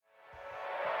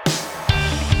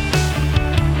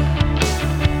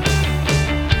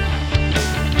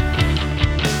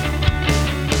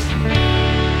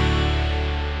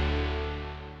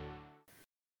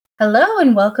Hello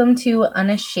and welcome to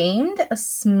Unashamed, a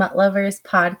Smut Lovers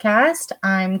podcast.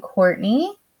 I'm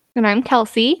Courtney. And I'm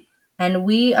Kelsey. And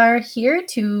we are here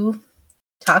to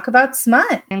talk about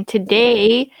smut. And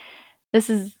today,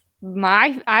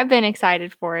 I've been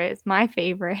excited for it. It's my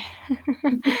favorite.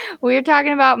 We're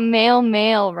talking about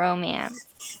male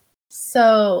romance.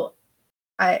 So,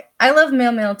 I love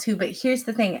male too, but here's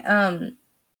the thing.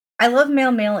 I love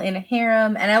male in a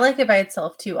harem, and I like it by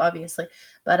itself too, obviously.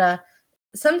 But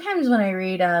sometimes when I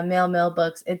read male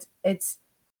books, it's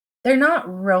they're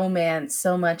not romance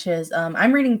so much as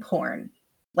I'm reading porn,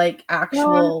 like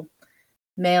actual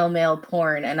male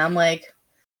porn, and I'm like,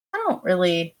 that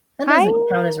doesn't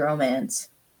count as romance.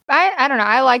 I don't know.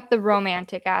 I like the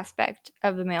romantic aspect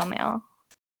of the male.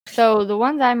 So the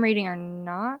ones I'm reading are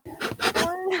not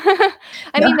porn.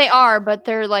 mean, they are, but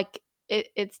they're like,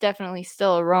 it's definitely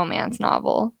still a romance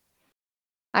novel.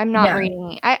 I'm not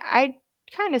reading. I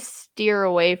kind of steer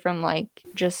away from like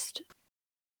just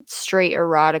straight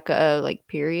erotica, like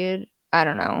period. I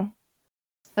don't know.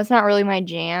 That's not really my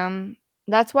jam.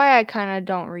 That's why I kind of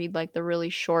don't read like the really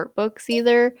short books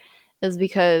either, is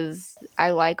because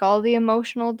I like all the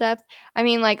emotional depth. I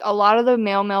mean, like a lot of the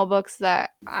male books that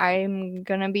I'm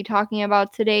gonna be talking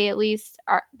about today, at least,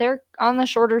 they're on the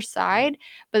shorter side,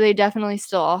 but they definitely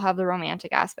still all have the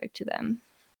romantic aspect to them.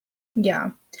 Yeah.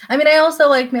 I mean, I also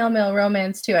like male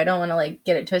romance too. I don't want to like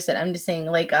get it twisted. I'm just saying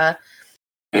like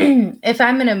if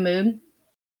I'm in a mood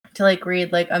to like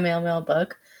read like a male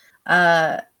book,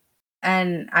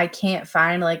 and I can't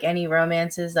find like any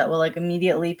romances that will like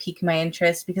immediately pique my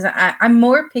interest, because I'm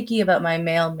more picky about my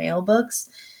male books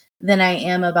than I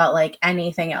am about like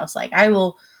anything else. Like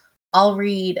I'll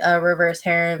read a reverse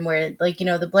harem where like,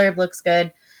 the blurb looks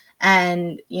good,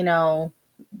 and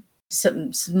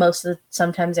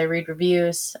sometimes I read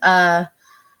reviews, and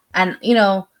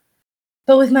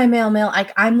but with my male,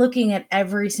 like I'm looking at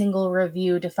every single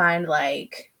review to find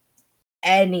like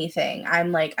anything.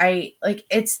 I'm like,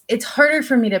 it's harder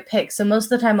for me to pick. So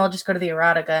most of the time I'll just go to the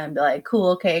erotica and be like, cool,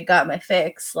 okay, got my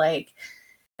fix. Like,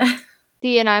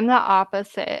 see, and I'm the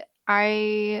opposite.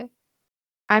 I'm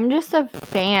just a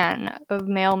fan of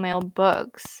male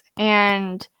books,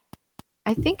 and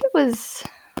I think it was,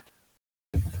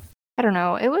 I don't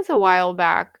know, it was a while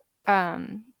back,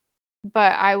 but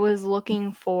I was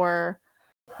looking for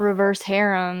reverse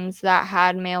harems that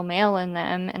had male in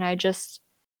them, and I just,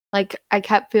 like, I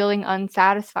kept feeling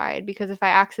unsatisfied, because if I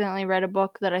accidentally read a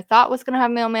book that I thought was going to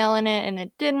have male in it and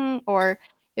it didn't, or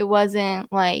it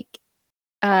wasn't, like,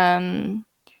 along,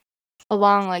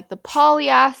 like, the poly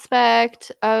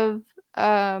aspect of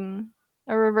a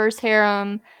reverse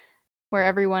harem, where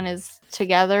everyone is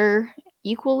together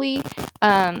equally,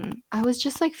 I was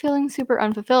just like feeling super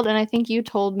unfulfilled. And I think you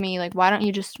told me, like, why don't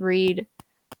you just read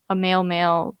a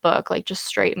male book, like just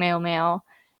straight male?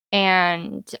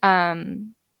 And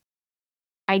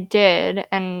I did,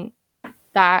 and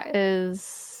that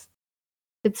is,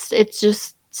 it's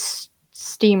just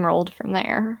steamrolled from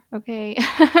there. Okay.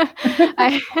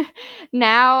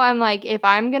 Now I'm like, if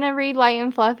I'm gonna read light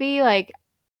and fluffy, like,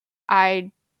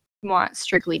 I want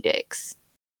strictly dicks.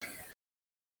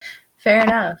 fair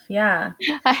enough. Yeah.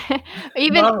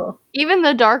 Even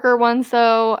the darker ones,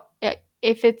 though,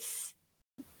 if it's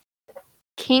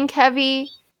kink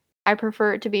heavy, I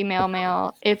prefer it to be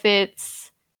male. If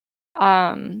it's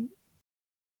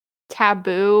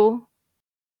taboo,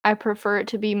 I prefer it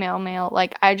to be male.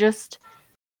 Like, I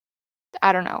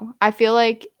don't know. I feel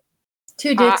like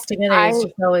two dicks together is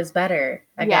just always better,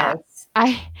 I guess.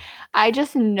 I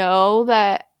just know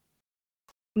that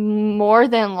more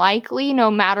than likely, no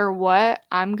matter what,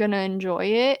 I'm gonna enjoy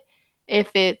it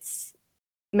if it's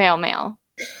male.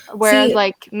 Whereas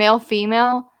like male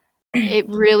female,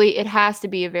 it has to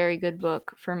be a very good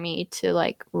book for me to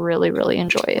like really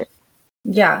enjoy it.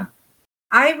 Yeah.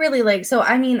 I really like, so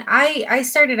I mean, I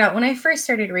started out when I first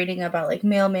started reading about like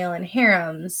male and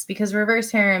harems, because reverse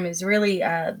harem is really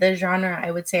the genre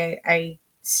I would say I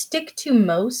stick to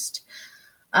most.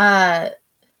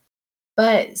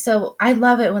 But so I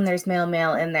love it when there's male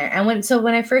in there. And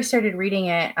when I first started reading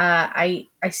it, I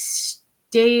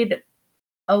stayed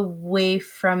away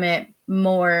from it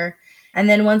more. And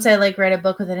then once I like read a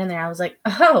book with it in there, I was like,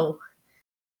 oh,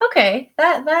 okay,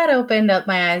 that opened up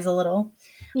my eyes a little.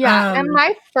 Yeah, and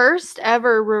my first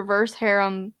ever reverse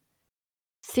harem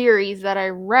series that I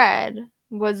read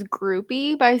was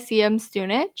Groupie by C.M.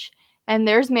 Stunich, and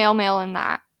there's male in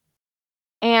that.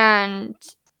 And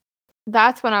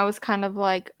that's when I was kind of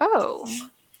like, oh,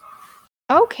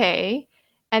 okay.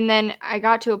 And then I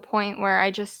got to a point where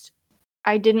I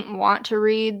didn't want to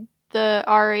read the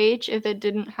RH if it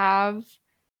didn't have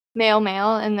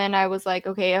Mail, and then I was like,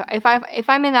 okay, if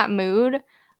I'm in that mood,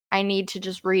 I need to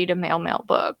just read a mail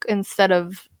book instead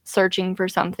of searching for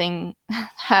something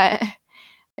that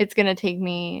it's gonna take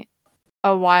me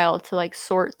a while to like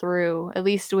sort through. At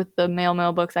least with the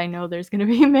mail books, I know there's gonna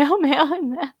be mail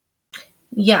in that.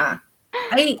 Yeah,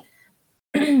 I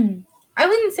I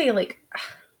wouldn't say like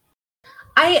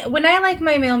when I like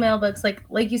my mail books,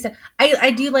 like you said,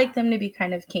 I do like them to be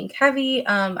kind of kink heavy.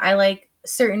 I like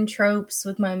certain tropes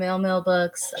with my mail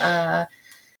books.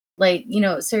 Like, you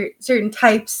know, certain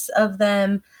types of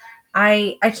them.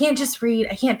 I can't just read.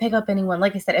 I can't pick up anyone.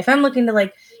 Like I said, if I'm looking to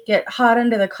like get hot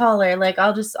under the collar, like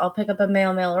I'll pick up a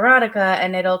mail erotica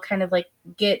and it'll kind of like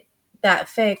get that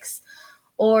fix,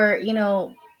 or you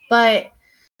know. But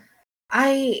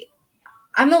I'm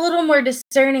a little more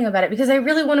discerning about it because I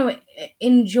really want to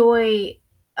enjoy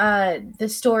the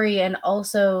story and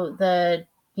also the,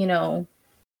 you know,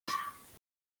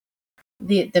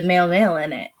 the mail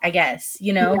in it, I guess,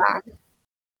 you know.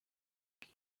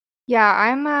 Yeah,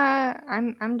 I'm a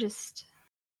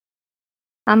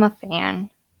fan.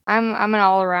 I'm an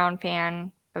all-around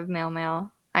fan of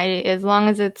mail. As long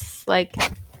as it's like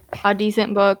a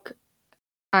decent book,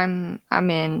 I'm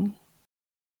in.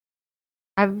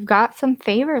 I've got some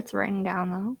favorites written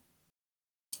down though.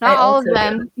 Not all of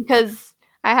them because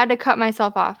I had to cut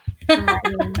myself off.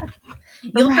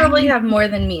 You'll probably have more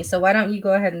than me, so why don't you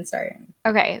go ahead and start?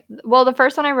 Okay. Well, the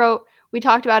first one I wrote, we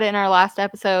talked about it in our last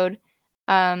episode.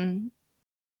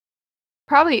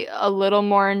 Probably a little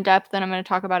more in depth than I'm going to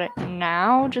talk about it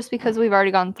now, just because we've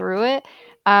already gone through it.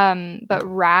 But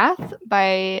Wrath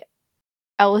by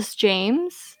Ellis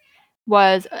James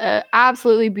was an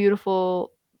absolutely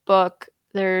beautiful book.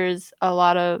 There's a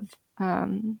lot of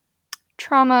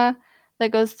trauma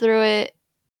that goes through it,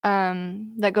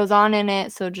 that goes on in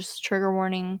it. So just trigger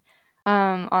warning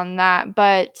on that.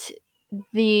 But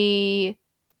the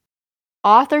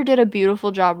author did a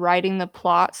beautiful job writing the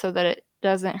plot so that it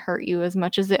doesn't hurt you as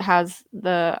much as it has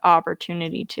the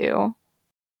opportunity to.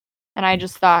 And I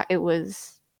just thought it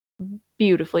was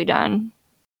beautifully done.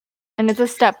 And it's a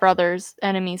stepbrothers,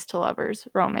 enemies to lovers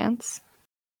romance.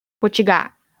 What you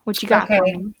got?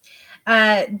 Okay.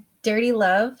 Dirty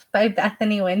Love by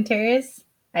Bethany Winters.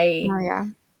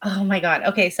 Oh my god.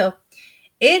 Okay, so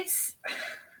it's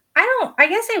I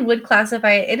guess I would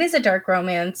classify it is a dark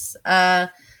romance.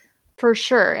 For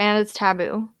sure, and it's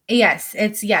taboo. Yes, so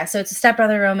it's a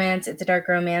stepbrother romance, it's a dark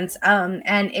romance.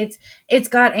 And it's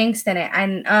got angst in it.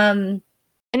 And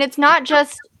it's not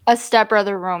just a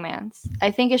stepbrother romance.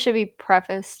 I think it should be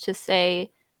prefaced to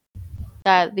say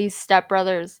that these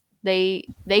stepbrothers, they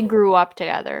grew up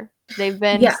together. They've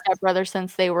been stepbrothers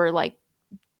since they were like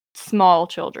small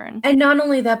children. And not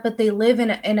only that, but they live in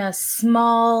a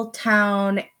small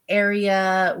town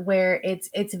area where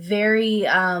it's very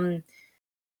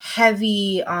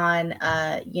heavy on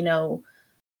you know,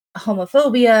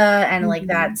 homophobia and like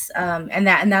that's and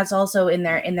that's also in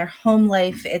their home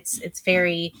life. It's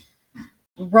very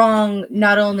wrong,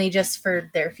 not only just for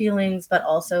their feelings but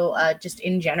also just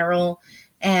in general.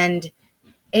 And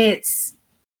it's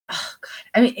oh god,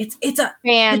 I mean it's a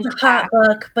hot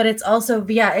book, but it's also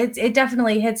it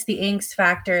definitely hits the angst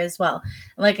factor as well.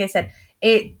 Like I said,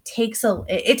 it takes a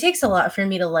lot for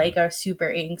me to like a super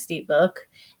angsty book.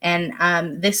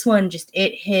 And this one just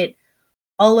it hit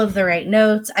all of the right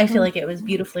notes. I feel like it was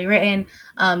beautifully written.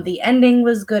 The ending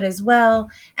was good as well,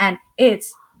 and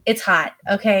it's hot.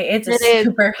 Okay, it's a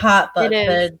super hot book.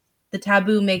 The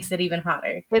taboo makes it even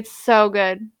hotter. It's so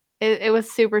good. It was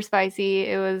super spicy.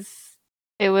 It was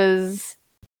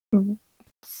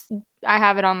I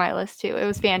have it on my list too. It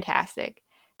was fantastic.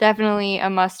 Definitely a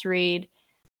must read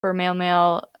for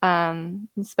mail,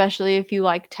 especially if you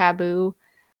like taboo.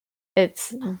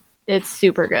 It's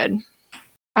super good.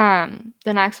 The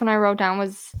next one I wrote down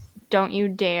was Don't You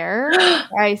Dare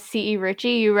by C.E. Ritchie.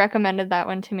 You recommended that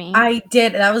one to me. I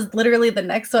did. That was literally the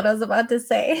next one I was about to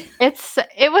say.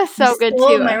 It was so good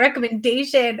too. My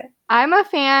recommendation. I'm a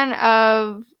fan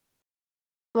of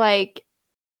like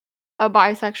a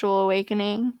bisexual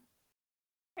awakening,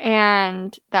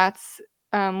 and that's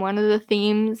one of the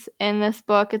themes in this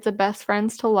book. It's a best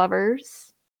friends to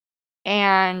lovers,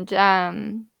 and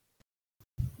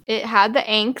it had the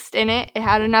angst in it. It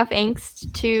had enough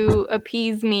angst to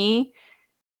appease me.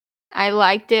 I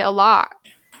liked it a lot.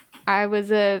 I was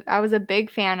a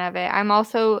big fan of it. I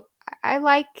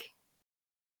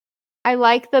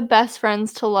like the best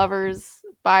friends to lovers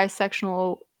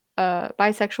bisexual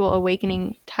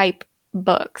awakening type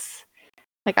books.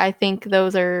 Like I think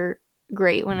those are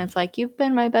great when it's like you've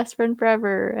been my best friend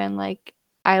forever and like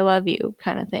I love you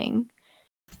kind of thing.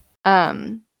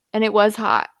 And it was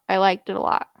hot. I liked it a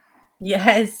lot.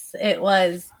 Yes, it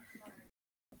was.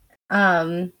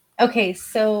 Okay,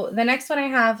 so the next one I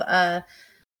have,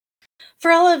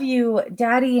 for all of you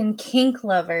daddy kink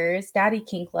lovers,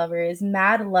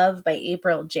 Mad Love by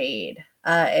April Jade.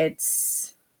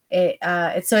 It's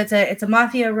a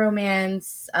mafia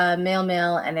romance,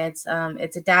 male, and it's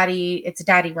a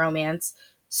daddy romance.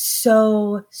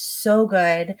 So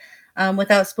good.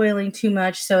 Without spoiling too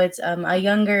much, so it's a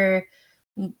younger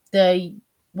the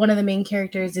one of the main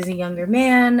characters is a younger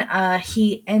man.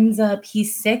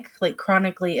 He's sick, like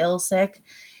chronically ill sick,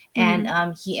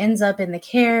 and he ends up in the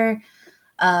care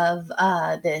of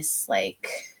this like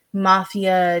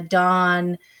mafia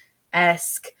don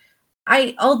esque.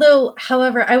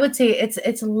 However, I would say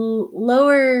it's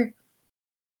lower.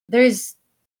 There's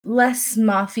less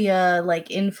mafia like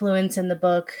influence in the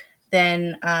book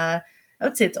than I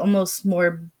would say it's almost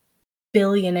more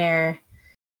billionaire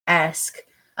esque.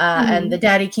 And the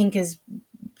daddy kink is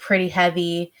pretty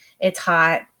heavy. It's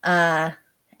hot,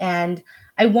 and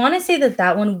I want to say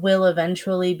that one will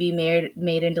eventually be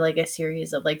made into like a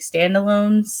series of like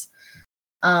standalones.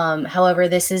 However,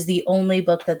 this is the only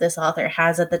book that this author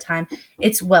has at the time.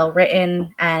 It's well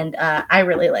written, and I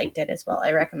really liked it as well.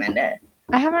 I recommend it.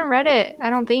 I haven't read it,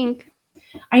 I don't think.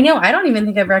 I know. I don't even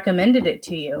think I've recommended it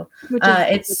to you.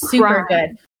 It's super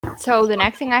good. So the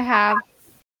next thing I have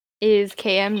is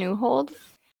K.M. Newhold.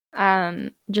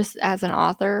 Just as an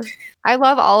author, I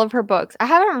love all of her books. I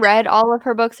haven't read all of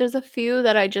her books. There's a few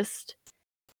that I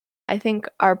think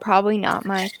are probably not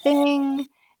my thing,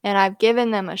 and I've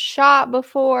given them a shot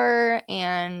before,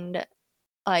 and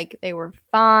like they were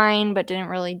fine but didn't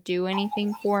really do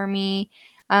anything for me.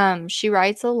 She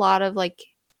writes a lot of like,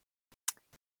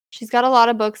 she's got a lot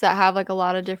of books that have like a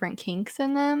lot of different kinks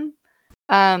in them.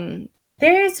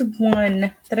 There's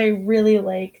one that I really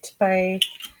liked by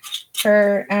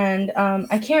her, and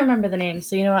I can't remember the name,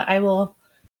 so you know what,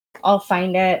 I'll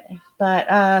find it.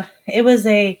 But it was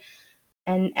an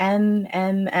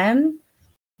MMM,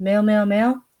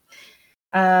 male.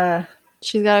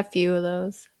 She's got a few of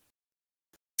those.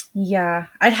 Yeah,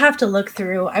 I'd have to look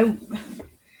through.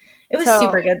 It was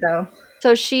super good though.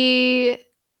 So she,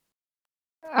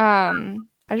 I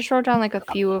just wrote down like a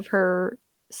few of her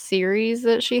series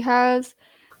that she has.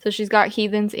 So she's got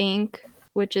Heathens Inc.,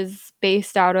 which is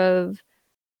based out of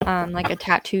like a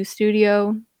tattoo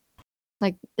studio.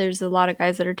 Like there's a lot of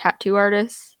guys that are tattoo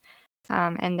artists,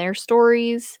 and their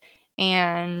stories,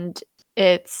 and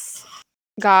it's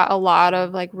got a lot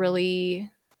of like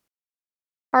really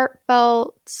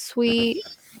heartfelt, sweet.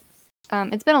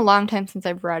 It's been a long time since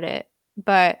I've read it,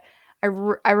 but I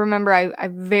remember I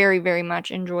very, very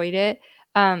much enjoyed it.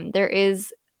 There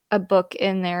is a book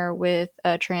in there with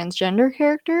a transgender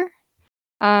character.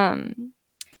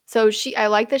 So I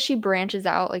like that she branches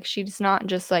out. Like she's not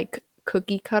just like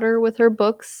cookie cutter with her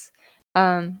books.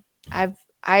 Through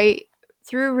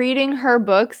reading her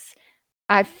books,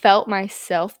 I felt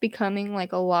myself becoming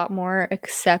like a lot more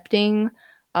accepting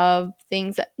of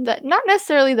things that not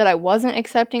necessarily that I wasn't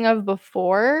accepting of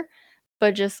before,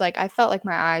 but just like I felt like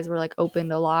my eyes were like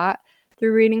opened a lot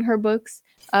through reading her books.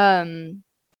 And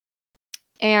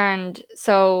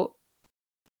so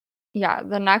yeah,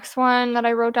 the next one that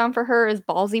I wrote down for her is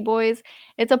Ballsy Boys.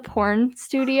 It's a porn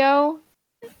studio.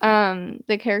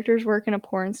 The characters work in a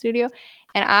porn studio,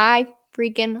 and I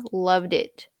freaking loved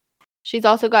it. She's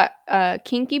also got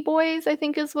Kinky Boys, I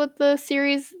think is what the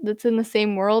series that's in the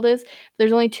same world is.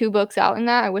 There's only 2 books out in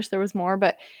that. I wish there was more,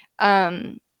 but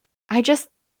I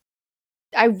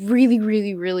really,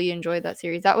 really, really enjoyed that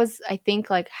series. That was, I think,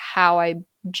 like how I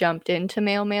jumped into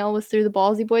Male was through the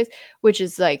Ballsy Boys, which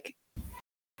is like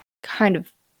kind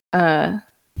of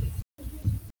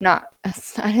not,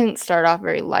 I didn't start off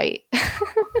very light.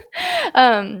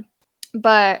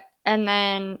 But and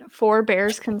then Four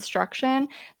Bears Construction,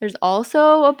 there's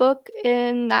also a book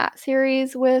in that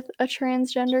series with a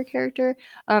transgender character.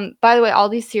 By the way, all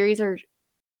these series they're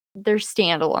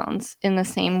standalones in the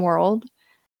same world.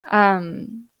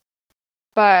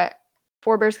 But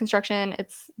Four Bears Construction,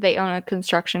 they own a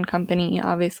construction company,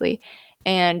 obviously,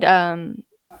 and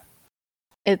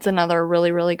it's another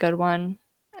really, really good one.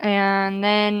 And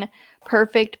then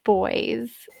Perfect Boys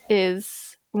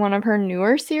is one of her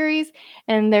newer series,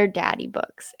 and they're daddy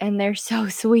books, and they're so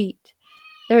sweet.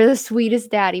 They're the sweetest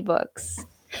daddy books.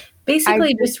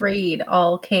 Basically, just read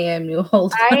all K.M.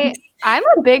 Newhold books. I'm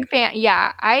a big fan.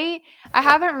 Yeah, I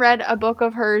haven't read a book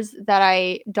of hers that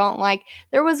I don't like.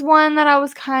 There was one that I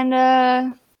was kind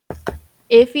of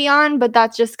iffy on, but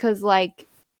that's just because like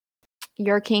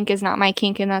your kink is not my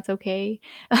kink, and that's okay.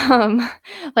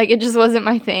 Like it just wasn't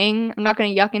my thing. I'm not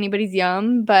gonna yuck anybody's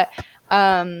yum, but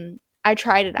I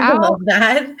tried it I out. love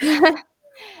that.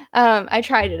 I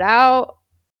tried it out.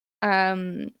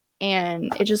 And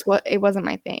it wasn't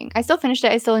my thing. I still finished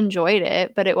it. I still enjoyed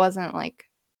it, but it wasn't like,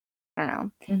 I don't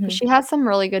know. Mhm. But she has some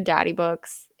really good daddy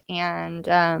books, and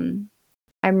I'm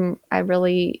a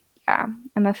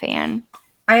fan.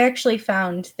 I actually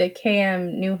found the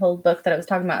KM Newhold book that I was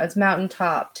talking about. It's Mountain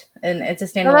Topped, and it's a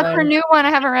Oh, that's her standalone. new one. I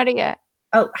haven't read it yet.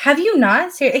 Oh, have you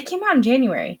not? It came out in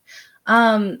January.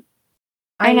 I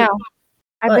know.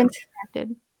 I've been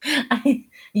distracted.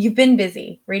 You've been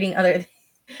busy reading other.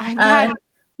 I've had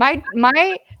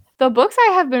the books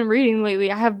I have been reading lately.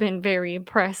 I have been very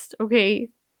impressed. Okay,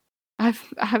 I've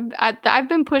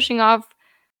been pushing off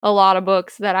a lot of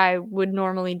books that I would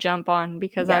normally jump on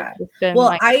because I've Yeah. just been Well,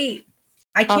 like I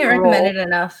on can't a recommend roll. it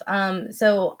enough.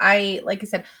 So like I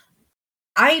said,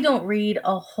 I don't read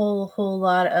a whole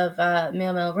lot of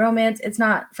male romance. It's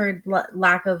not for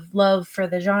lack of love for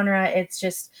the genre. It's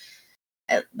just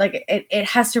like it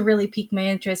has to really pique my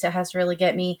interest. It has to really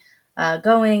get me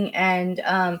going. And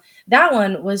that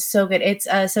one was so good. It's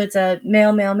so it's a male,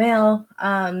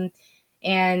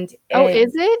 and Oh,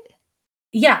 is it?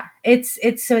 yeah, it's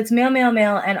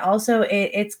male, and also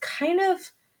it's kind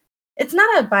of, it's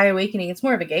not a bi awakening. It's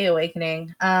more of a gay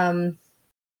awakening.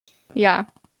 Yeah.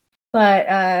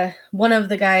 But one of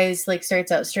the guys like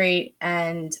starts out straight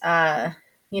and kind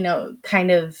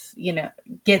of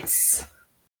gets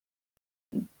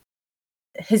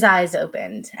his eyes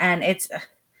opened, and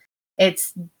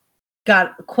it's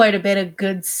got quite a bit of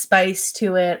good spice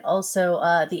to it. Also,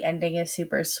 the ending is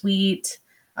super sweet.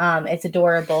 It's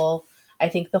adorable. I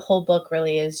think the whole book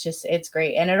really is just, it's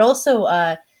great, and it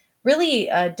also really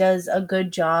does a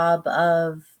good job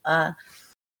of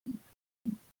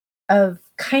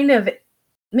kind of,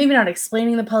 maybe not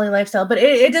explaining the poly lifestyle, but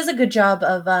it does a good job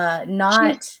of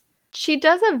not. She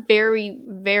does a very,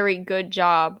 very good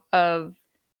job of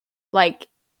like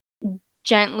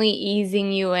gently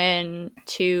easing you in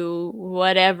to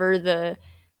whatever the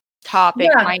topic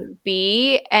Yeah. might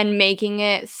be and making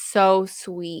it so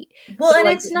sweet. Well, So and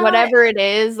like it's not. whatever it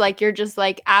is, like you're just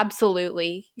like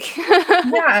absolutely.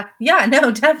 Yeah, no,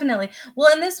 definitely.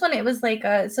 Well, in this one, it was like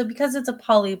so because it's a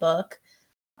poly book,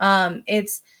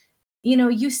 it's,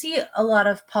 you see a lot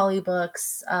of poly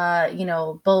books,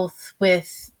 both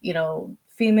with,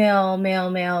 female,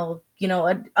 male,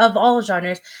 of all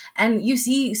genres. And you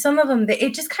see some of them that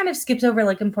it just kind of skips over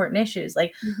like important issues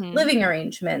like Mhm. living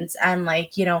arrangements and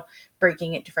like,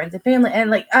 breaking it to friends and family. And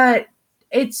like,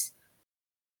 it's,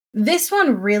 this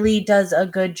one really does a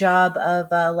good job of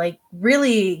like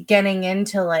really getting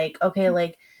into like, okay,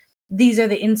 like these are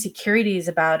the insecurities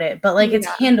about it, but like it's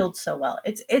Yeah. handled so well.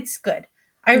 It's good.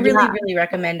 I really, Yeah. really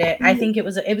recommend it. I think it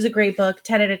was a great book.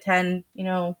 10 out of 10.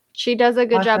 She does a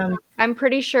good job. Awesome. I'm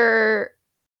pretty sure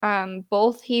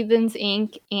both Heathens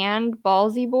Inc. and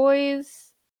Ballsy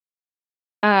Boys.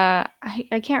 I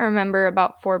can't remember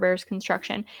about Forebears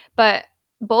Construction, but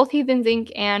both Heathens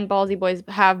Inc. and Ballsy Boys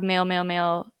have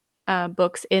male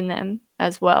books in them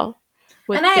as well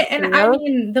with the And I trio.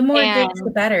 mean, the more dicks, the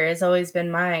And better has always been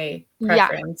my yeah,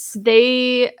 preference.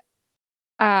 they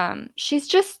she's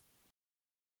just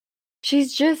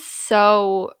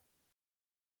so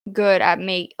good at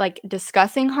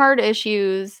discussing hard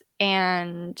issues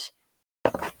and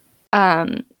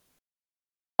um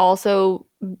also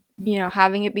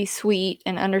having it be sweet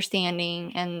and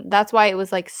understanding, and that's why it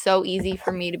was like so easy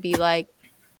for me to be like,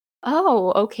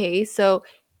 oh, okay, so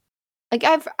like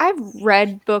I've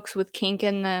read books with kink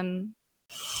in them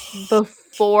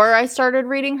before I started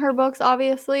reading her books,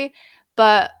 obviously,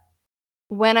 but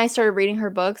when I started reading her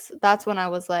books, that's when I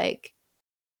was like,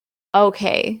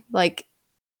 okay, like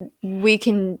we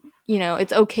can,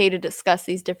 it's okay to discuss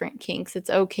these different kinks. It's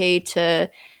okay to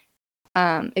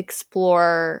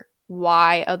explore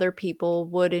why other people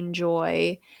would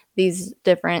enjoy these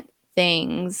different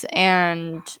things.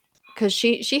 And because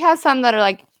she has some that are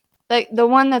like the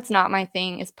one that's not my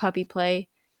thing is puppy play.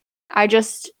 I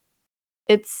just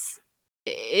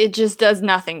it just does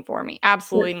nothing for me.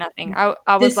 Absolutely nothing. I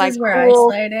was This like, is where I cool.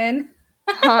 slide in.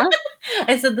 Huh?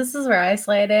 I said this is where I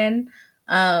slide in.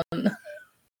 Um,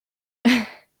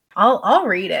 I'll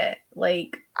read it.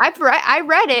 Like, I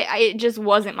read it. It just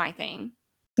wasn't my thing.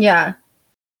 yeah.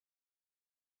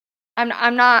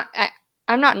 I'm not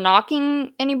I'm not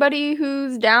knocking anybody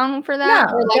who's down for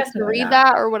that or No, likes to definitely read not.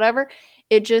 that or whatever.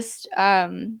 It just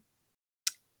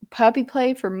puppy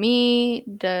play for me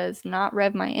does not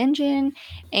rev my engine.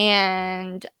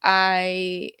 And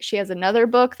she has another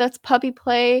book that's puppy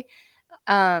play.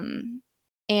 And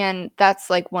that's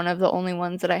like one of the only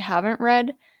ones that I haven't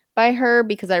read by her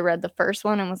because I read the first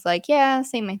one and was like, yeah,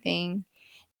 same my thing.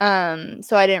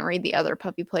 So I didn't read the other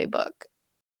Puppy Play book.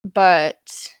 And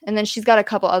then she's got a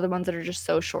couple other ones that are just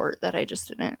so short that I just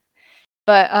didn't.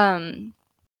 But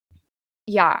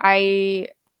yeah, I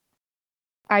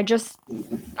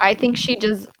think she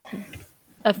does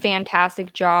a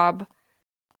fantastic job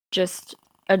just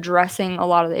addressing a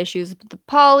lot of the issues with the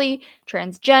poly,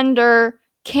 transgender,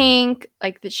 kink,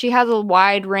 like that she has a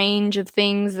wide range of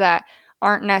things that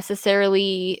aren't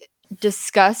necessarily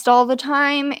discussed all the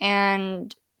time,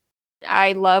 and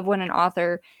I love when an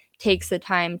author takes the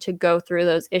time to go through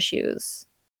those issues.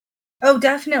 Oh,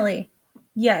 definitely.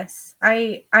 Yes,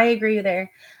 I agree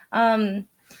there.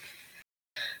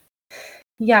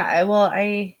 Yeah, well,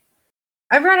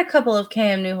 I've read a couple of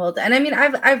K.M. Newholt, and I mean,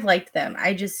 I've liked them.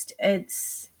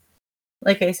 It's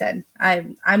like I said,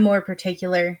 I'm more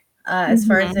particular as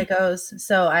far as it goes.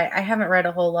 So I haven't read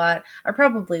a whole lot. I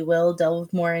probably will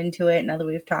delve more into it now that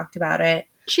we've talked about it.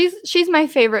 She's my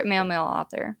favorite male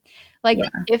author. Like,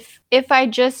 yeah. If I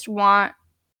just want,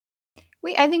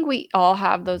 I think we all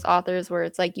have those authors where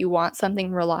it's like you want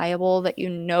something reliable that you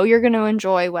know you're going to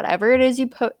enjoy, whatever it is you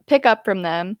pick up from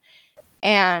them.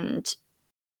 And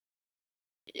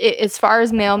as far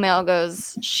as male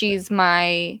goes, she's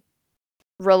my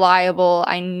reliable.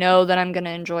 I know that I'm going to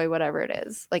enjoy whatever it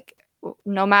is. Like,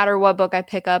 no matter what book I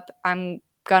pick up, I'm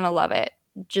going to love it.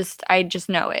 I just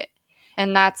know it.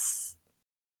 And that's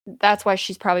why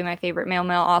she's probably my favorite male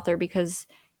author, because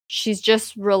she's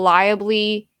just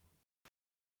reliably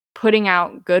putting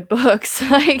out good books.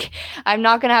 Like, I'm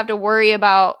not going to have to worry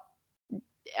about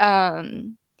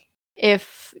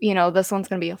if, this one's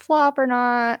going to be a flop or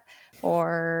not,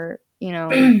 or,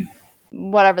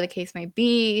 whatever the case may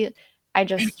be. I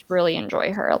just really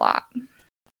enjoy her a lot.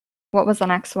 What was the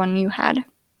next one you had?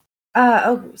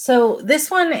 So this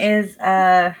one is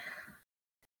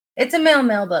it's a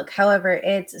male book. However,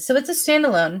 it's a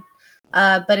standalone,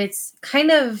 but it's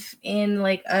kind of in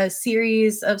like a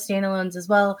series of standalones as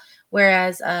well.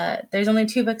 Whereas there's only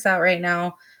 2 books out right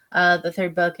now. The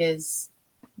third book is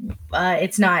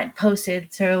it's not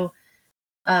posted, so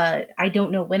I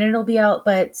don't know when it'll be out.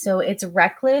 But so it's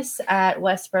Reckless at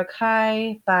Westbrook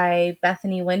High by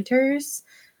Bethany Winters.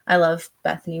 I love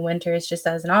Bethany Winters just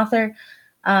as an author.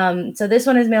 So this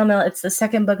one is male. It's the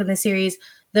second book in the series.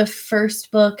 The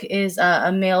first book is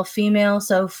a male-female.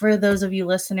 So for those of you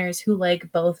listeners who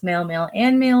like both male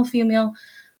and male-female,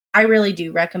 I really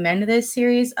do recommend this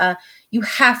series. You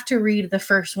have to read the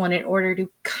first one in order to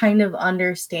kind of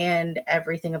understand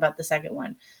everything about the second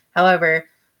one. However,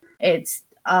 it's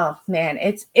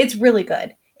really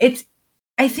good.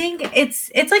 I think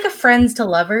it's like a friends to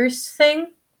lovers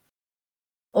thing,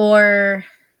 or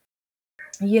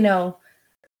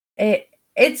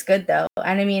it's good though.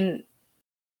 And I mean,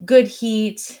 good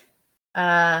heat.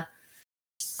 I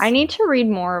need to read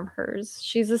more of hers.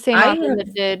 She's the same author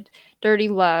that did Dirty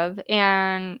Love,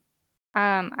 and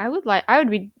I would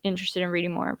be interested in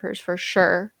reading more of hers for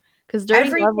sure, because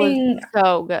Dirty Love was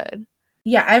so good.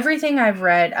 Yeah, everything I've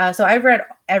read. So I've read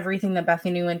everything that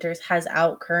Bethany Winters has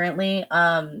out currently.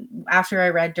 After I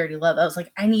read Dirty Love, I was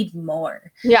like, I need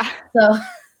more. Yeah. So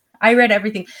I read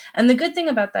everything. And the good thing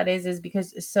about that is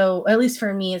because, so at least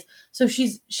for me, is so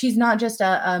she's not just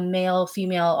a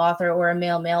male-female author or a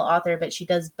male-male author, but she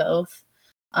does both.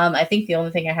 I think the only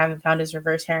thing I haven't found is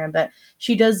Reverse Harem, but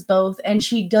she does both, and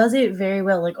she does it very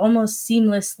well, like almost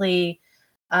seamlessly.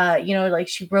 Like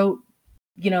she wrote,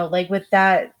 like with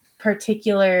that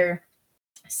particular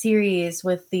series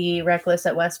with the Reckless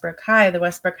at Westbrook High, the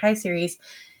Westbrook High series,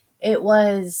 it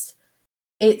seamlessly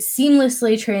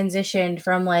transitioned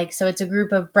from like, so it's a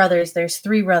group of brothers. There's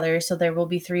 3 brothers, so there will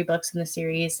be 3 books in the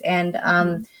series. And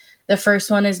the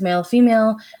first one is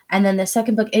male-female, and then the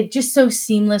second book, it just so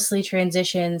seamlessly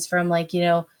transitions from like,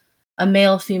 a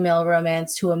male-female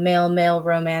romance to a male-male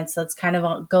romance that's kind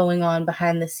of going on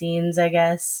behind the scenes, I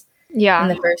guess. Yeah. In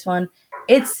the first one.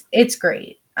 It's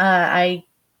great. I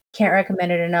can't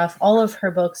recommend it enough. All of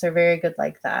her books are very good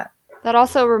like that. That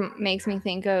also makes me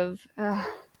think of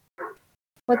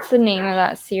what's the name of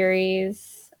that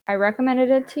series? I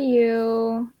recommended it to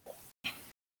you.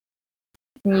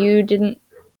 You didn't.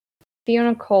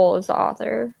 Fiona Cole is the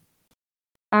author.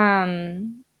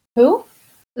 Who?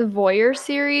 The Voyeur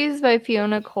series by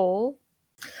Fiona Cole.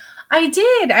 I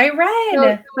did. I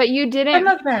read. But you didn't. Some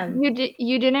of them.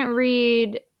 You didn't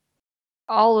read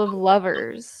all of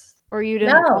Lovers, or you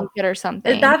didn't like it or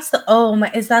something. Is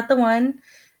that the one?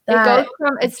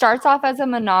 It starts off as a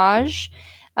menage,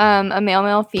 a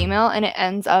male, female, and it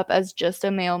ends up as just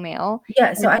a male.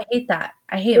 Yeah, so I hate that.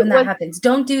 I hate when that happens.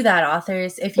 Don't do that,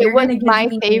 authors. If you're going to give my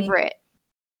favorite.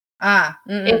 In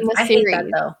the series. I hate that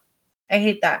though. I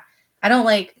hate that. I don't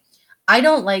like. I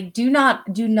don't like do not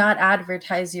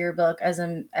advertise your book as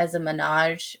a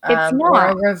menage It's or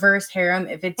not. a reverse harem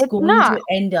if it's It's going not. to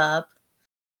end up.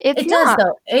 It's It does not.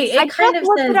 though. I It kind just of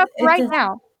looked it says up right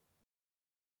now.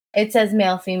 it says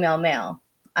male, female, male.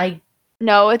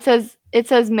 No, it says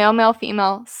male, male,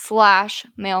 female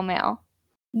 / male, male.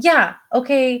 Yeah,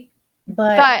 okay,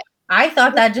 but But I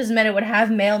thought that just meant it would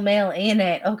have male, male in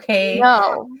it. Okay.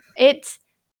 no, it's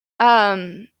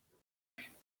I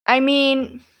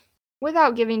mean,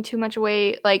 without giving too much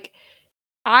away, like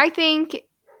I think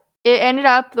it ended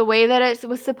up the way that it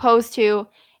was supposed to,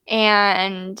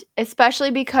 and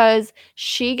especially because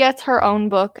she gets her own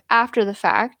book after the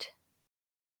fact,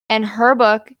 and her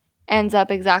book ends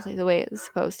up exactly the way it was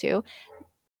supposed to.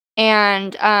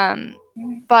 And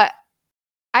but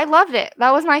I loved it.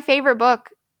 That was my favorite book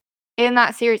in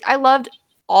that series. I loved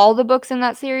all the books in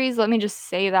that series. Let me just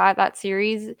say that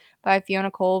series by Fiona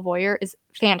Cole Voyer is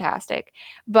fantastic.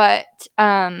 But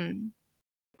yeah,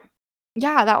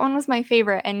 that one was my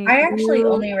favorite. And I actually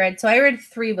only read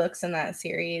 3 books in that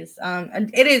series. And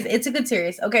it's a good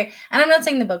series. Okay. And I'm not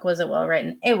saying the book wasn't well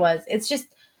written. It was. It's just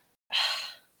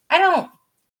I don't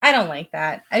like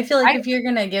that. I feel like if you're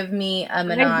gonna give me a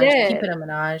menage, keep it a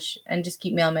menage and just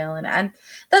keep male male, and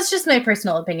that's just my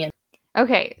personal opinion.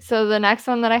 Okay, so the next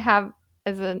one that I have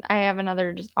is I have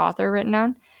another just author written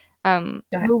down,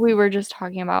 who we were just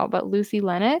talking about, but Lucy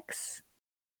Lennox.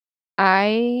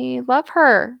 I love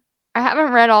her. I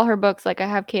haven't read all her books like I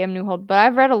have KM Newhold, but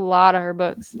I've read a lot of her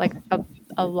books, like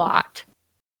a lot.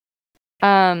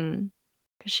 'Cause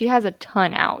she has a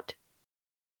ton out.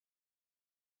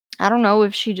 I don't know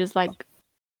if she just like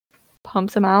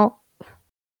pumps them out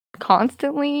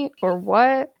constantly or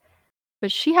what,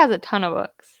 but she has a ton of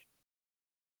books.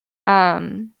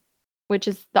 Which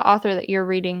is the author that you're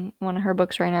reading one of her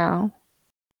books right now.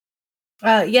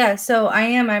 Yeah, so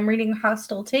I'm reading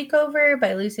Hostile Takeover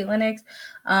by Lucy Lennox.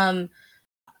 I'm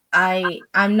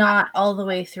not all the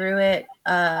way through it.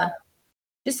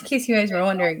 Just in case you guys were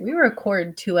wondering, we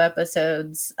record 2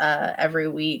 episodes every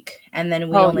week, and then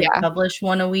we only publish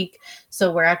 1 a week.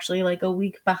 So we're actually like a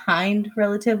week behind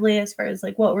relatively as far as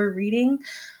like what we're reading.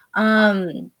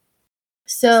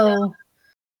 So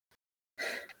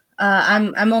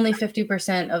I'm only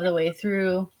 50% of the way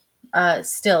through.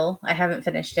 Still, I haven't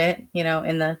finished it,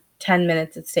 in the 10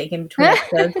 minutes it's taken between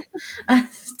episodes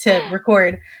to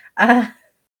record.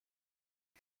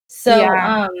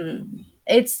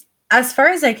 It's, as far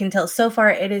as I can tell, so far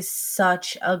it is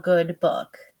such a good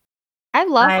book. I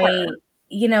love her.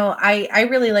 I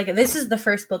really like it. This is the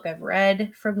first book I've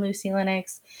read from Lucy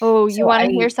Lennox. Oh, you want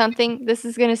to hear something? This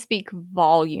is going to speak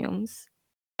volumes,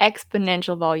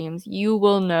 exponential volumes. You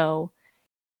will know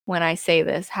when I say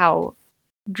this how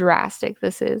drastic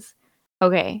this is.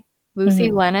 Okay,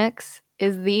 Lucy Lennox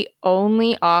is the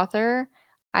only author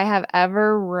I have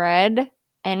ever read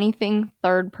anything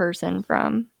third person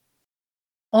from.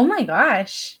 Oh my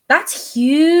gosh, that's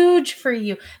huge for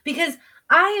you, because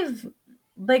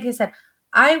like I said,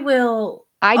 I'll do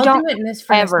it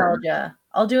for nostalgia.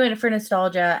 I'll do it for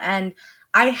nostalgia, and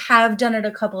I have done it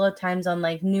a couple of times on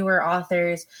like newer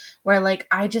authors where like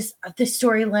the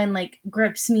storyline like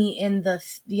grips me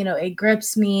it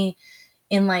grips me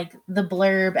in like the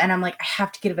blurb, and I'm like, I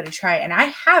have to give it a try. And I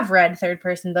have read third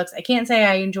person books. I can't say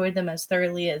I enjoyed them as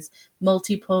thoroughly as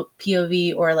multi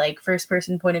POV or like first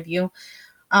person point of view.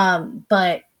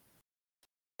 But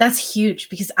that's huge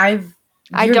because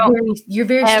you're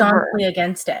very staunchly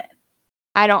against it.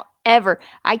 I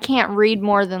can't read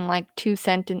more than like 2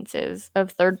 sentences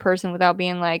of third person without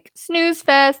being like, snooze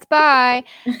fest, bye.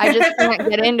 I just can't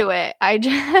get into it.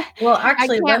 Well,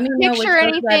 actually, let me know which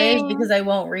book that is because I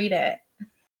won't read it.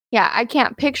 Yeah, I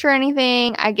can't picture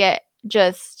anything. I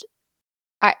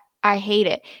hate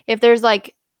it. If there's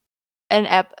like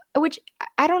which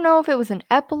I don't know if it was an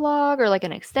epilogue or like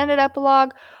an extended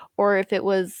epilogue or if it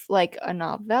was like a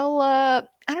novella.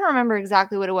 I don't remember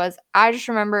exactly what it was. I just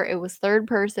remember it was third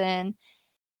person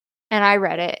and I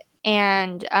read it.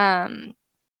 And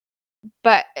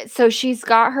but so she's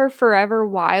got her Forever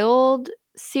Wild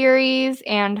series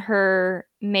and her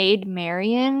Maid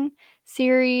Marian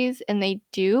series, and they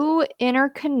do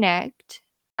interconnect.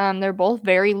 They're both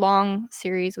very long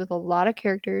series with a lot of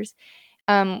characters,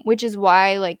 which is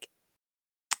why like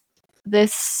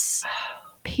this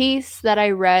piece that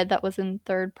I read that was in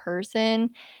third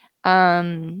person,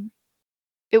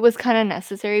 it was kind of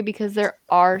necessary because there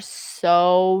are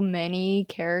so many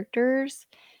characters.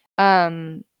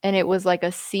 And it was like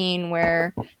a scene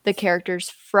where the characters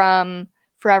from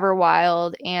Forever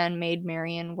Wild and Maid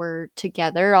Marian were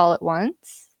together all at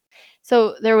once.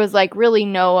 So there was like really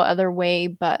no other way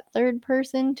but third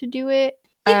person to do it.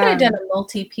 He could have done a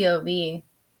multi POV.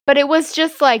 But it was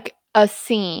just like a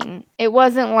scene. It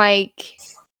wasn't like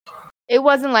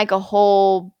a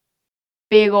whole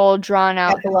big old drawn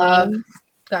out epilogue. thing.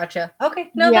 Gotcha.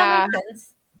 Okay. No, that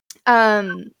makes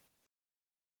sense.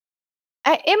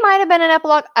 It might have been an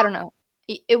epilogue. I don't know.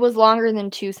 It was longer than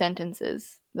 2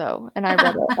 sentences though, and I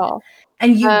read it all.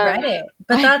 And you read it,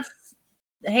 but that's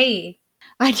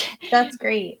that's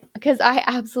great. Because I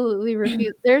absolutely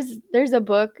refuse. There's a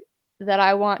book that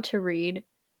I want to read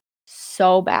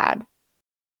so bad.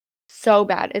 So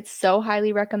bad. It's so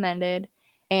highly recommended.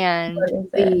 And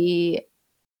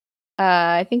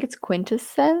I think it's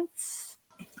Quintessence.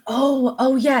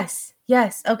 Oh yes.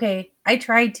 Yes. Okay. I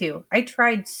tried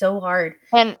so hard.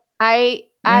 And I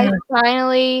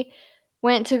finally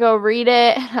went to go read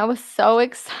it. I was so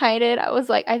excited. I was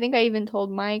like, I think I even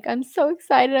told Mike, I'm so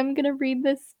excited. I'm going to read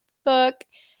this book.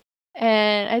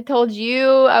 And I told you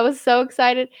I was so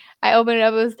excited. I opened it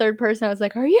up. It was third person. I was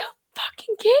like, are you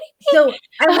fucking kidding me? So,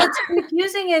 and what's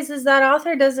confusing is that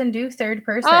author doesn't do third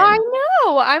person. I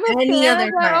know. I'm a fan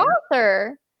of that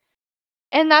author.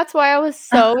 And that's why I was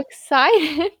so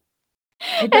excited.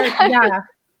 It does, yeah.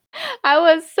 I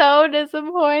was so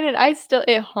disappointed.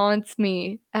 It haunts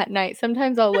me at night.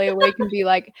 Sometimes I'll lay awake and be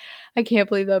like, I can't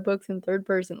believe that book's in third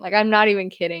person. Like, I'm not even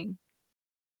kidding.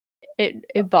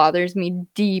 It bothers me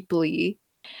deeply.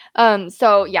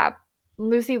 So yeah,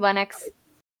 Lucy Lennox,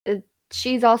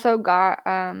 she's also got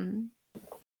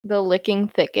the Licking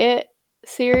Thicket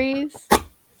series,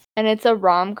 and it's a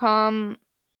rom-com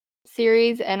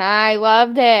series, and I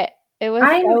loved it. It was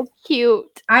so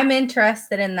cute. I'm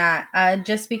interested in that,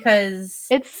 just because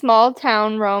it's small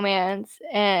town romance,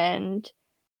 and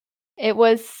it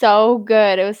was so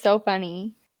good. It was so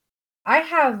funny. I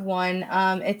have one.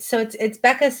 It's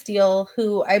Becca Steele,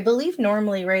 who I believe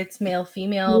normally writes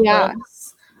male-female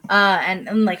books,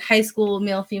 and like high school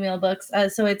male-female books.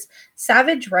 So it's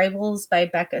Savage Rivals by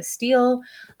Becca Steele.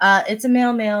 It's a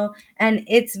male-male, and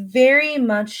it's very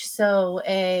much so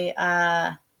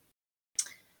a.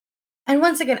 And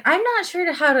once again, I'm not sure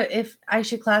if I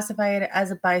should classify it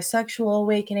as a bisexual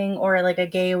awakening or like a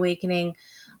gay awakening.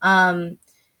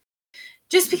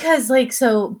 Just because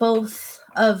both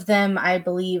of them, I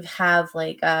believe, have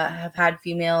had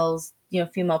female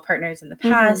partners in the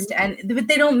past, and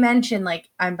they don't mention like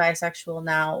I'm bisexual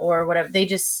now or whatever.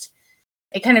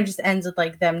 It kind of just ends with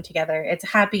like them together. It's a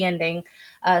happy ending.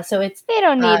 So it's they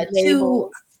don't need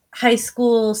 2 high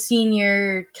school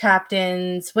senior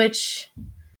captains,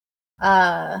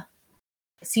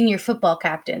 senior football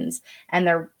captains, and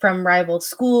they're from rival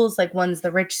schools. Like one's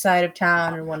the rich side of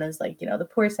town and one is the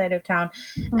poor side of town.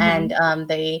 And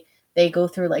they go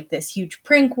through like this huge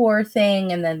prank war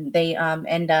thing, and then they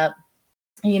end up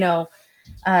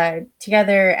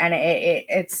together, and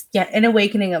it's an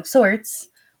awakening of sorts,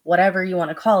 whatever you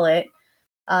want to call it.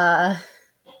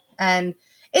 And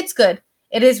it's good.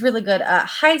 It is really good.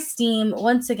 High steam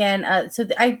once again. So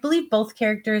I believe both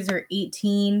characters are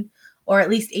 18, or at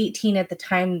least 18 at the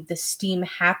time the steam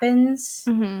happens.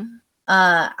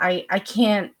 I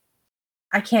can't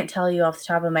tell you off the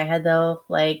top of my head though.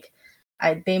 Like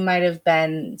they might have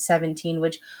been 17,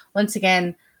 which once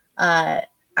again, I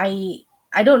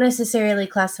don't necessarily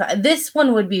classify. This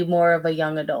one would be more of a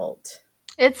young adult.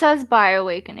 It says bi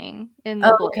awakening in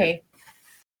the book.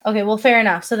 Okay, well, fair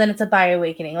enough. So then it's a bi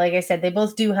awakening. Like I said, they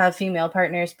both do have female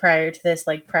partners prior to this,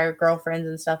 like prior girlfriends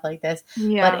and stuff like this.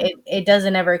 Yeah. But it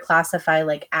doesn't ever classify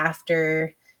like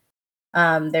after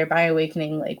their bi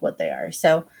awakening, like what they are.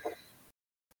 So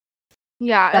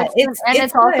yeah,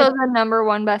 it's also the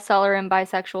 #1 bestseller in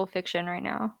bisexual fiction right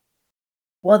now.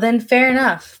 Well, then fair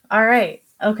enough. All right.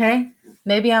 Okay.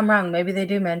 Maybe I'm wrong. Maybe they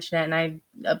do mention it, and I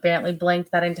apparently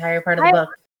blanked that entire part of the book.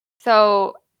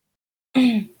 So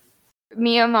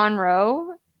Mia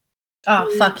Monroe.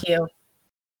 Oh, fuck you.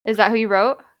 Is that who you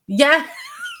wrote? Yeah.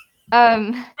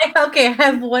 Okay, I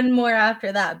have one more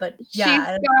after that, but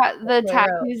yeah. She's got the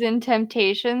Tattoos and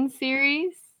Temptation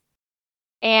series,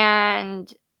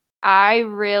 and I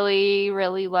really,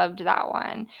 really loved that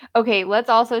one. Okay, let's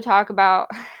also talk about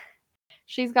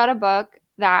she's got a book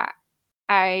that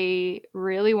I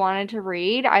really wanted to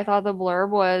read. I thought the blurb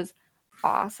was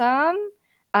awesome.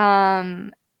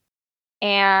 And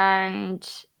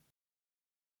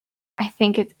I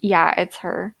think it's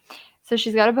her. So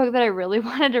she's got a book that I really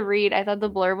wanted to read. I thought the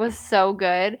blurb was so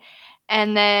good.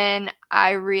 And then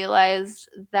I realized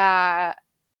that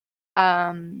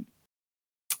one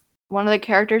of the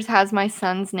characters has my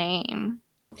son's name.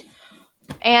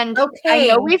 And I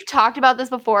know we've talked about this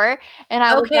before, and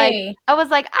I was like, I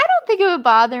don't think it would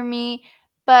bother me,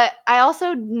 but I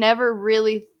also never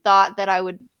really thought that I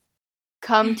would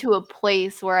come to a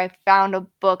place where I found a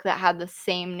book that had the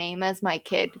same name as my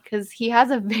kid, because he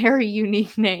has a very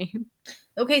unique name.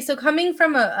 Okay, so coming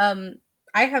from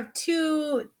I have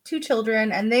two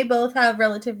children, and they both have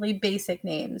relatively basic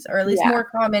names, or at least more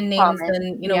common names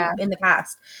than, in the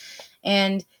past.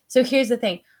 And so here's the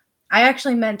thing. I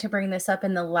actually meant to bring this up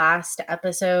in the last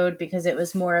episode because it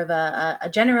was more of a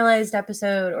generalized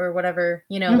episode or whatever,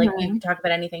 like you can talk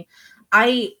about anything.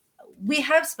 We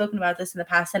have spoken about this in the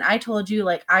past, and I told you,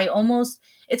 like,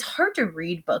 it's hard to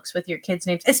read books with your kids'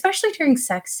 names, especially during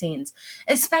sex scenes,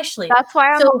 especially. That's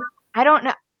why I don't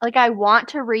know. Like, I want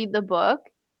to read the book,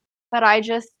 but I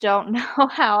just don't know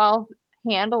how I'll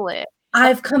handle it.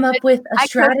 I've come up with a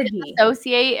strategy. I could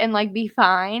associate and like be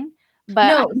fine,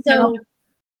 but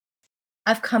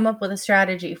I've come up with a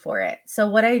strategy for it. So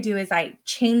what I do is I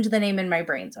change the name in my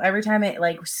brain. So every time it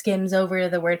like skims over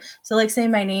the word. So like say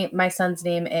my son's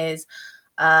name is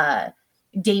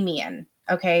Damien.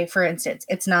 Okay, for instance,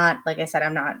 it's not, like I said,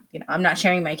 I'm not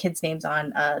sharing my kids' names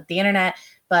on the internet,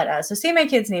 but so say my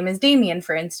kid's name is Damien,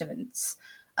 for instance.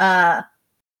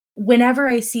 Whenever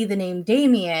I see the name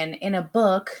Damien in a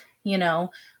book,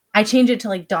 I change it to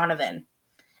like Donovan.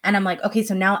 And I'm like, okay,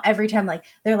 so now every time like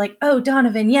they're like, oh,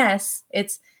 Donovan, yes,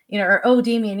 it's, or oh,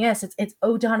 Damien, yes, it's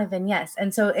oh, Donovan, yes.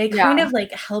 And so it kind of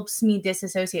like helps me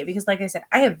disassociate because, like I said,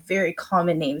 I have very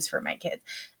common names for my kids.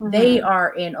 They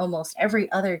are in almost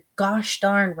every other gosh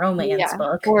darn romance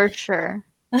book. For sure.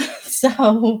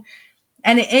 So,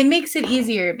 and it makes it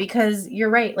easier because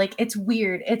you're right. Like, it's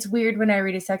weird. It's weird when I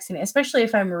read a sex scene, especially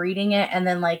if I'm reading it and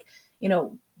then like,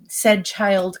 said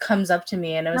child comes up to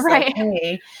me and I was like,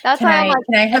 hey, can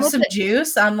I have some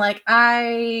juice? I'm like,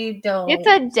 I don't. It's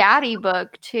a daddy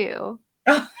book too.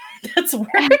 Oh, that's worse.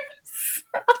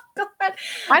 Oh God.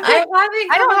 I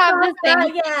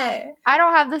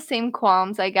don't have the same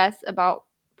qualms, I guess, about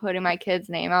putting my kid's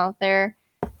name out there.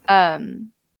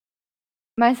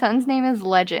 My son's name is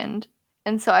Legend,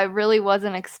 and so I really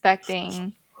wasn't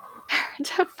expecting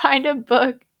to find a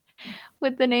book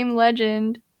with the name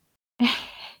Legend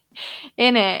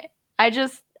in it. I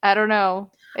don't know.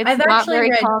 I've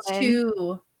actually read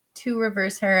two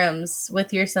reverse harems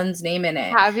with your son's name in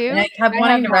it. Have you? And I kept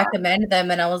wanting to recommend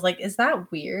them, and I was like, is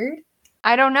that weird?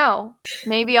 I don't know.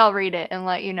 Maybe I'll read it and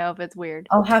let you know if it's weird.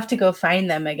 I'll have to go find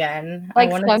them again. Like,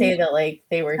 I want to say that like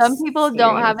they were. Some people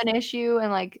don't have an issue,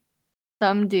 and like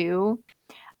some do.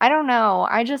 I don't know.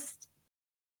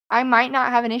 I might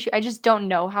not have an issue. I just don't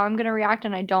know how I'm gonna react,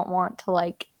 and I don't want to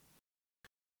like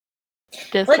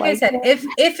dislike. Like I said, if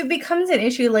it becomes an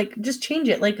issue, like just change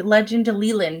it, like Legend to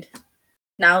Leland.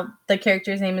 Now the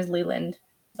character's name is Leland.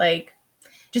 Like,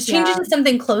 just change it to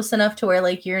something close enough to where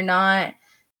like you're not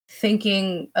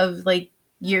thinking of like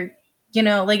your,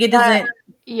 like it doesn't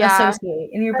associate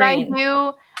in your brain.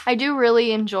 I do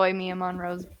really enjoy Mia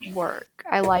Monroe's work.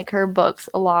 I like her books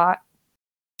a lot.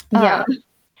 Yeah.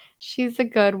 She's a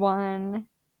good one.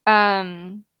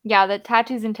 The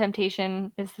Tattoos and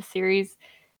Temptation is the series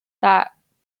that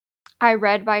I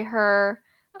read by her.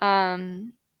 I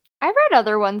read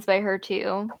other ones by her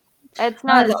too. It's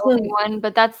not the only one,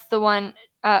 but that's the one.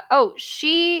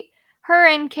 Her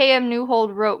and KM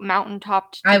Newhold wrote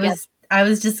Mountaintopped together. I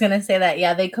was just gonna say that.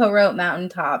 Yeah, they co-wrote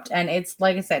Mountaintopped, and it's,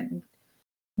 like I said,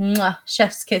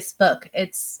 chef's kiss book.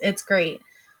 It's great.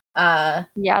 They're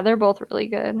both really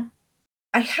good.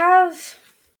 I have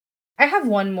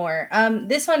one more.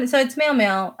 This one, so it's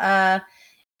Mail.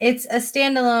 It's a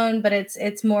standalone, but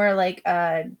it's more like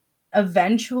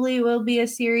eventually will be a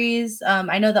series.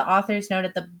 I know the author's note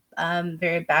at the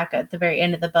very back at the very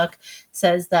end of the book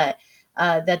says that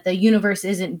that the universe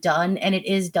isn't done, and it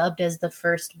is dubbed as the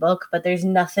first book, but there's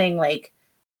nothing like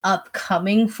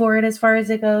upcoming for it as far as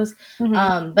it goes.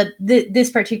 But this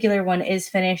particular one is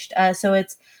finished. So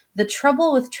it's The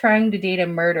Trouble with Trying to Date a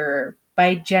Murderer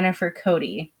by Jennifer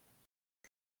Cody.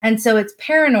 And so it's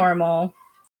paranormal.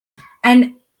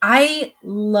 And I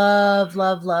love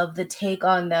the take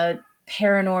on the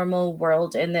paranormal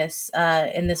world in this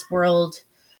world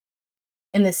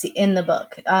in the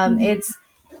book.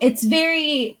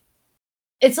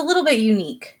 It's a little bit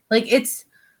unique. Like,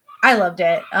 I loved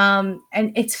it. And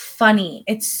it's funny.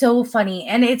 It's so funny.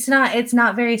 And it's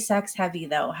not very sex heavy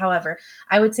though. However,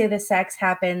 I would say the sex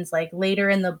happens like later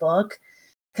in the book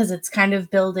because it's kind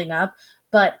of building up,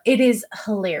 but it is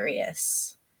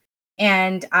hilarious.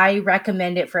 And I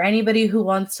recommend it for anybody who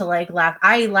wants to like laugh.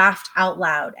 I laughed out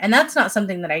loud, and that's not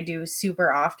something that I do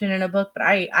super often in a book, but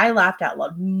I laughed out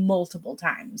loud multiple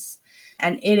times.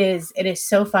 And it is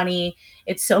so funny.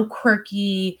 It's so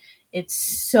quirky.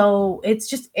 It's a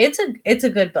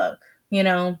good book,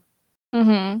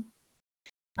 Mm-hmm.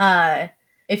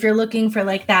 if you're looking for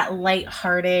like that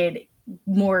lighthearted,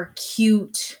 more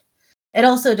cute. It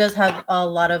also does have a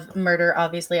lot of murder,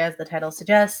 obviously, as the title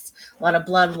suggests. A lot of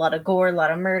blood, a lot of gore, a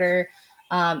lot of murder,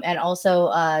 and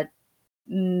also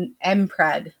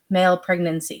MPreg, male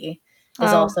pregnancy,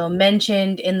 is also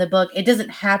mentioned in the book. It doesn't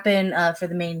happen for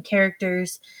the main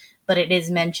characters, but it is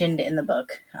mentioned in the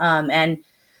book. And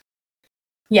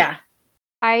yeah,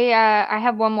 I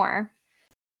have one more,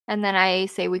 and then I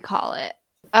say we call it.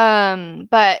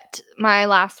 But my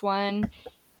last one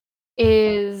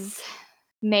is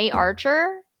May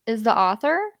Archer is the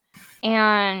author,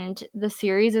 and the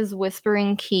series is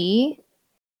Whispering Key,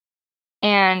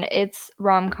 and it's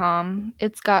rom-com.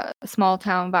 It's got a small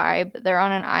town vibe. They're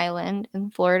on an island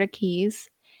in Florida Keys,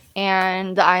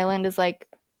 and the island is like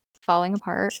falling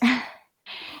apart.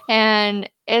 And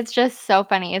it's just so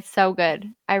funny. It's so good.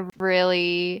 I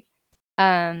really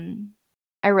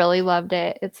loved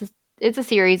it. It's a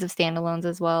series of standalones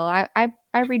as well. I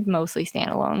read mostly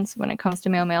standalones when it comes to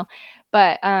Mail,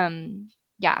 but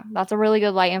yeah, that's a really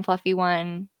good light and fluffy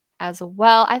one as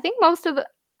well. I think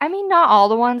not all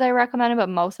the ones I recommended, but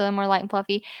most of them were light and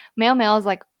fluffy. Mail is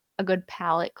like a good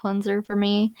palate cleanser for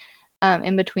me,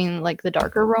 in between like the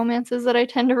darker romances that I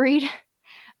tend to read.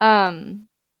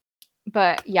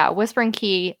 But yeah, Whispering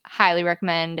Key, highly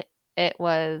recommend. It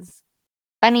was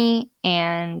funny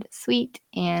and sweet,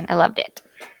 and I loved it.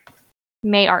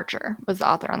 May Archer was the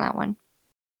author on that one.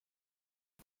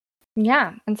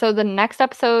 Yeah, and so the next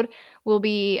episode will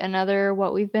be another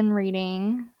What We've Been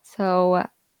Reading. So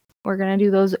we're going to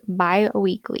do those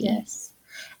bi-weekly. Yes.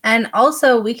 And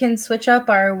also we can switch up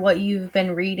our What You've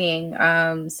Been Reading.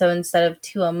 So instead of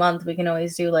 2 a month, we can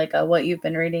always do like a What You've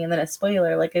Been Reading and then a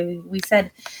spoiler. Like we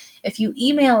said, if you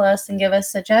email us and give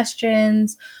us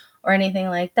suggestions or anything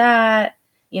like that,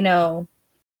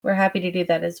 we're happy to do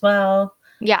that as well.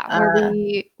 Yeah,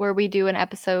 where we do an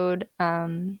episode.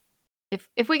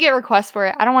 If we get requests for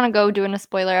it, I don't want to go doing a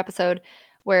spoiler episode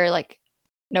where like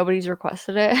nobody's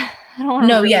requested it. I don't want to.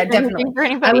 No, yeah, definitely.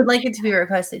 I would like it to be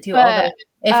requested too. Although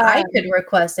if I could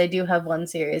request, I do have one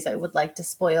series I would like to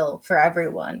spoil for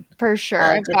everyone. For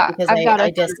sure, because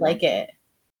I just like it.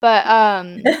 But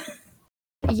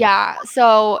yeah,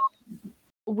 so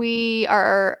we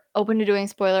are open to doing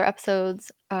spoiler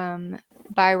episodes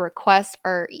by request.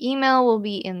 Our email will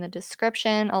be in the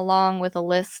description, along with a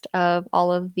list of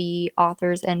all of the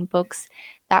authors and books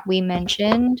that we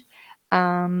mentioned.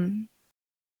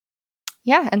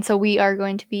 Yeah, and so we are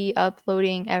going to be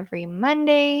uploading every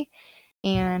Monday,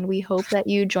 and we hope that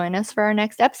you join us for our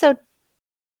next episode.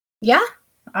 Yeah.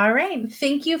 All right.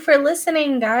 Thank you for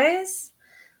listening, guys.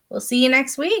 We'll see you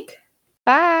next week.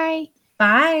 Bye.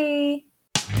 Bye.